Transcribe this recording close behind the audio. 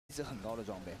值很高的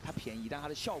装备，它便宜，但它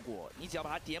的效果，你只要把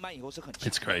它叠满以后是很强。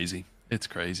It's crazy. It's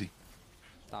crazy.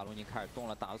 大龙已经开始动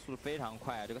了，打的速度非常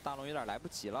快，这个大龙有点来不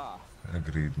及了。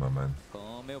Agreed, my man. 可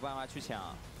能没有办法去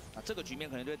抢。那这个局面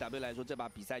可能对 W 来说，这把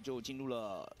比赛就进入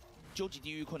了究极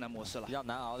地狱困难模式了，比较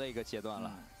难熬的一个阶段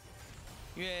了。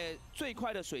因为最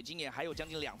快的水晶也还有将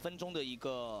近2分钟的一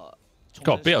个。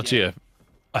God, BLG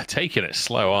are taking it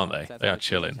slow, aren't they? They are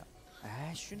chilling.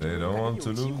 They don't want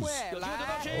to lose.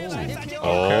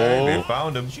 Oh. Okay, they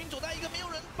found him.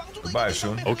 Goodbye,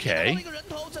 Shun. Okay.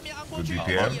 Good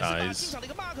DPM. Nice.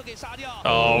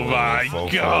 Oh my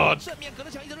god.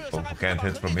 Fofu can't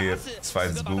hit from here. This fight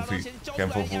is goofy. Can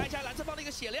Fofu?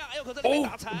 Oh,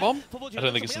 bomb? I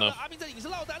don't think it's enough.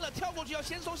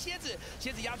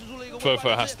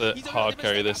 Fofo has to hard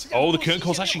carry this. Oh, the current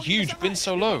call's actually huge. Bin's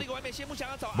so low.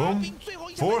 Boom.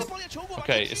 Fourth.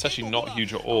 Okay, it's actually not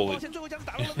huge at all.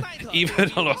 Even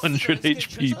on 100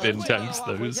 HP, Bin tanks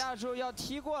those. Oh,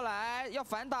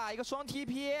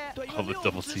 the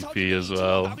double TP as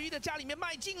well.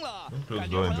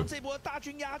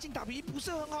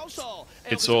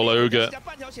 It's all ogre.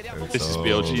 This is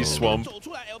BLG's swamp.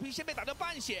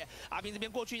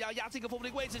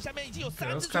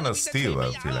 That was kind of steal,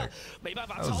 I feel like.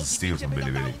 That was a steal from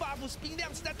Billy Billy.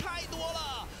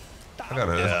 I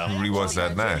gotta rewatch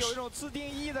that Nash.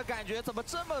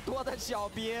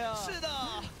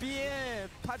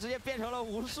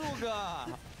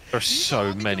 There are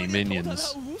so many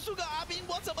minions.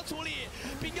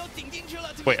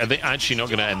 Wait, are they actually not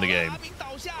going to end the game?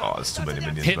 Oh, there's too many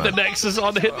minions. Hit the Nexus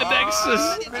on, hit the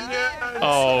Nexus!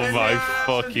 Oh my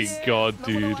fucking god,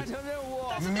 dude.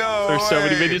 No, there's so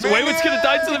many minions. Wayward's going to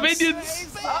die to the minions!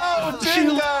 Oh,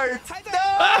 Jin died!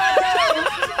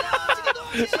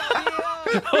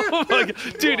 Oh my god.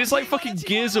 Dude, it's like fucking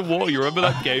Gears of War. You remember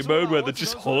that game mode where they're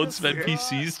just hordes of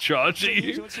NPCs charging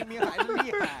you?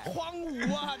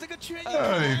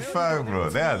 Holy fuck, bro.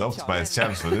 They had optimized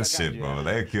champs for this shit, bro.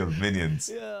 They killed minions.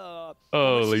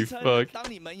 Holy fuck.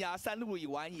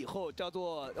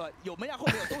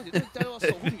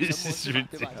 This is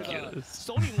ridiculous.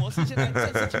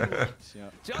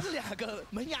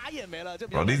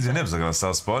 Bro, these Nips are gonna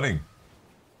start spawning.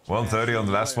 130 on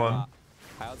the last one.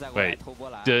 Wait,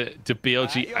 do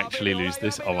BLG actually lose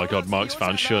this? Oh my god, Mark's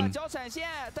found Shun.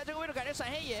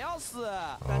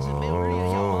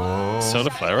 Oh. Solar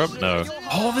flare up? No.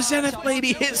 Oh, the Zenith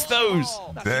lady hits those!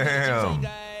 Damn.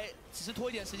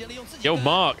 Yo,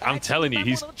 Mark, I'm telling you,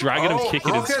 he's dragging him,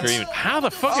 kicking and screaming. How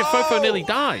the fuck did Fofo nearly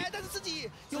die?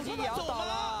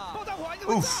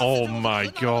 Oof. Oh my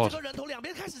god. Like,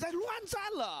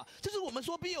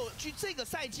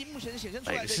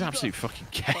 this is absolute fucking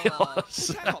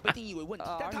chaos.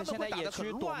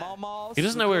 He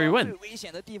doesn't know where he went. Holy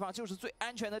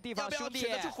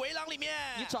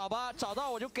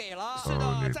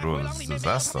bro, this is a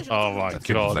disaster. Oh my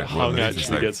god, Hung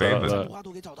actually gets out of that.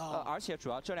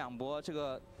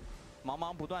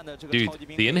 Dude,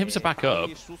 the inhibs are back up,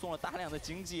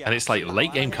 and it's like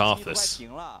late game Karthus.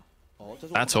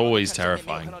 That's always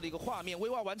terrifying.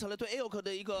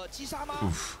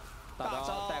 Oof.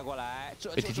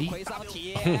 Wait, did he?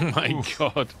 Oh my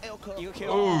god.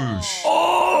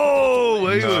 Oh,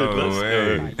 Wayward, no let's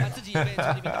way.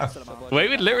 go.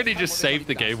 Wayward literally just saved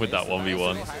the game with that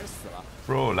 1v1.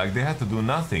 Bro, like they had to do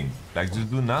nothing. Like just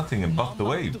do nothing and buck the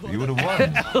wave. You would have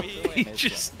won. He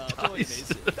just dies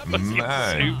to the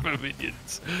Man. super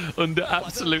minions. Under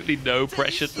absolutely no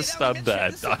pressure to stand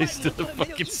there, dies to the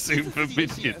fucking super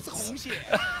minions.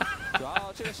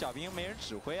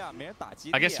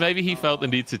 I guess maybe he felt the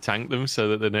need to tank them so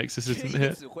that the Nexus isn't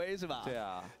hit.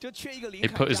 He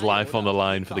put his life on the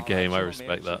line for the game, I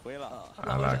respect that.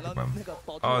 I like it, man.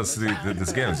 Honestly,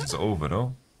 this game is just over,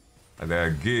 no?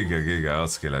 They're giga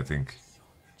outskill, I think.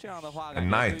 And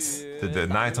Knight, the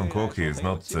Knight on Koki is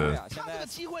not,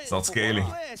 it's not scaling.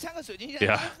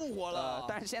 Yeah.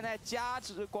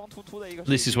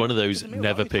 This is one of those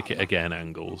never pick it again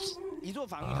angles.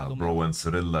 Bro went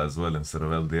Cyrilla as well instead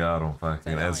of LDR on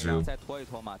fucking Ezreal.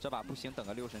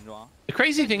 The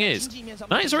crazy thing is,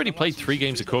 Knight has already played 3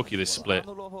 games of Koki this split,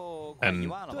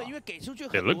 and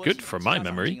they look good from my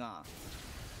memory.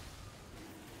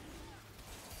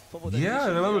 Yeah,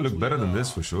 they will look better than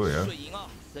this for sure, yeah.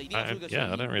 I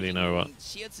don't really know what.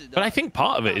 But I think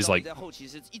part of it is like,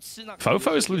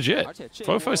 Fofo is legit.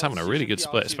 Fofo is having a really good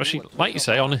split, especially, like you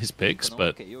say, on his picks,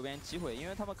 but...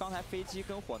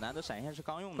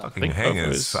 Fucking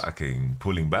hangers fucking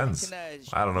pulling bans.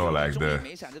 I don't know, like the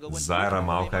Zyra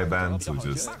Maokai bans who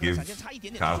just give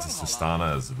Karthus to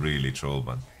Stana is really troll,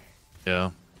 man.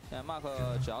 Yeah. Mark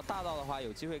只要大到的话，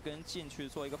有机会跟进去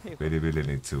做一个配合。 Really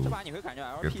need to 这把你会感觉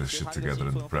get LP this 其实 shit 它这个 together 进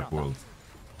in 作 the 用非 prep 常大。 world.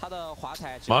 他的滑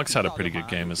彩 Mark's had a pretty good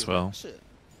game as well.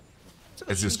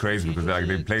 It's just crazy because like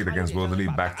they played against World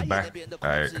Elite back to back.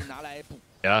 Like,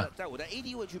 yeah.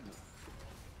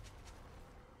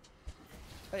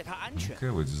 Okay,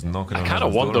 we're just knocking on I kind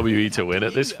of want door. WE to win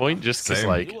at this point, just because, Same.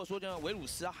 like,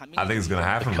 I think it's gonna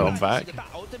happen. come back.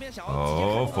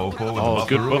 Oh, Fofo with Oh, the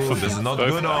good buffer. buffer. This is not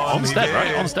good on. On's dead,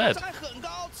 right? On's dead.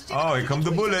 Oh, here come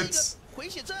the bullets.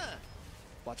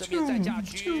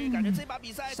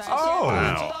 Oh,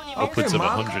 Wow. Upwards of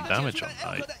 100 damage on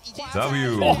Knight.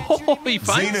 W. Oh, he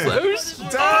finds Zenith. those? Damn,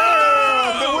 they're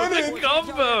Oh, winning. the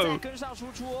combo!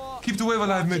 Keep the wave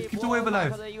alive, mate. Keep the wave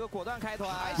alive.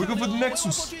 We go for the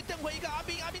Nexus.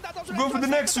 We go for the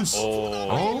Nexus.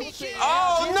 Oh.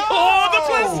 Oh no! Oh, the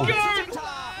Flash go!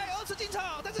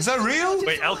 Is that real?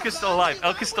 Wait, Elk is still alive.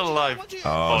 Elk is still alive.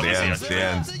 Oh, the he's end. here. The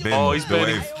end. Bin, Oh, he's the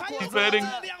burning. wave. He's burning.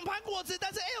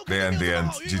 The end. The end.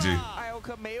 GG.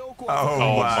 Oh,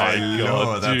 Oh my my God,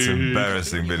 lord, that's dude.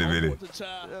 embarrassing, Billy Billy.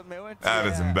 That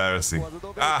is embarrassing.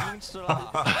 Ah.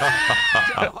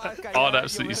 Oh,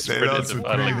 absolutely sprinted lost to with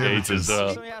final 3 engage as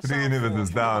well. 3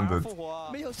 inhibitors down, but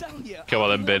Come on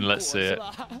then, Bin, let's see it.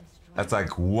 that's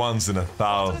like once in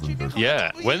 1,000. But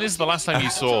Yeah, when is the last time you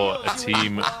saw a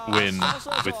team win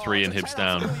with 3 inhibs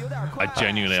down? I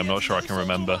genuinely, I'm not sure I can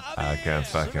remember. I can't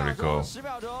fucking recall.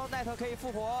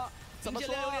 Oh,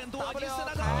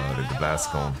 the blast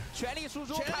cone.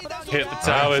 Hit the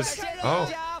towers.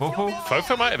 Oh, Fofo.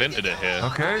 Fofo might have entered it here.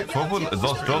 Okay, Fofo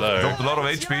dropped a lot of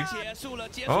HP.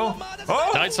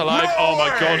 Oh, Knight's alive. No Oh my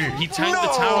god, way. he tanked No the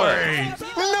tower. way.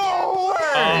 No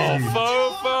way. Oh,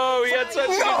 Fofo, he had such a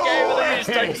good game and then he just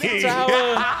tanked the tower.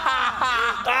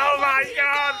 Oh my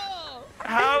god.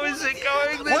 How is it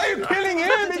going this Why are you killing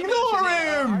him? Ignore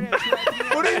him!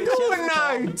 What are you doing,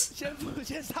 Knight?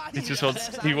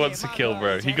 He wants a kill,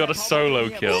 bro. He got a solo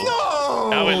kill. No!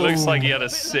 Now it looks like he had a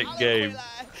sick game.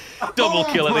 Double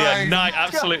kill at the end. Knight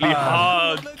absolutely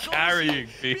hard carrying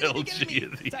the LG at the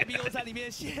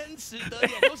end.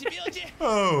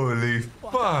 Holy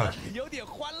fuck.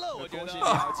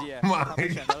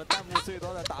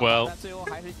 Well,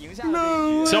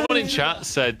 someone in chat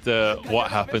said what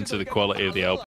happened to the quality of the LPL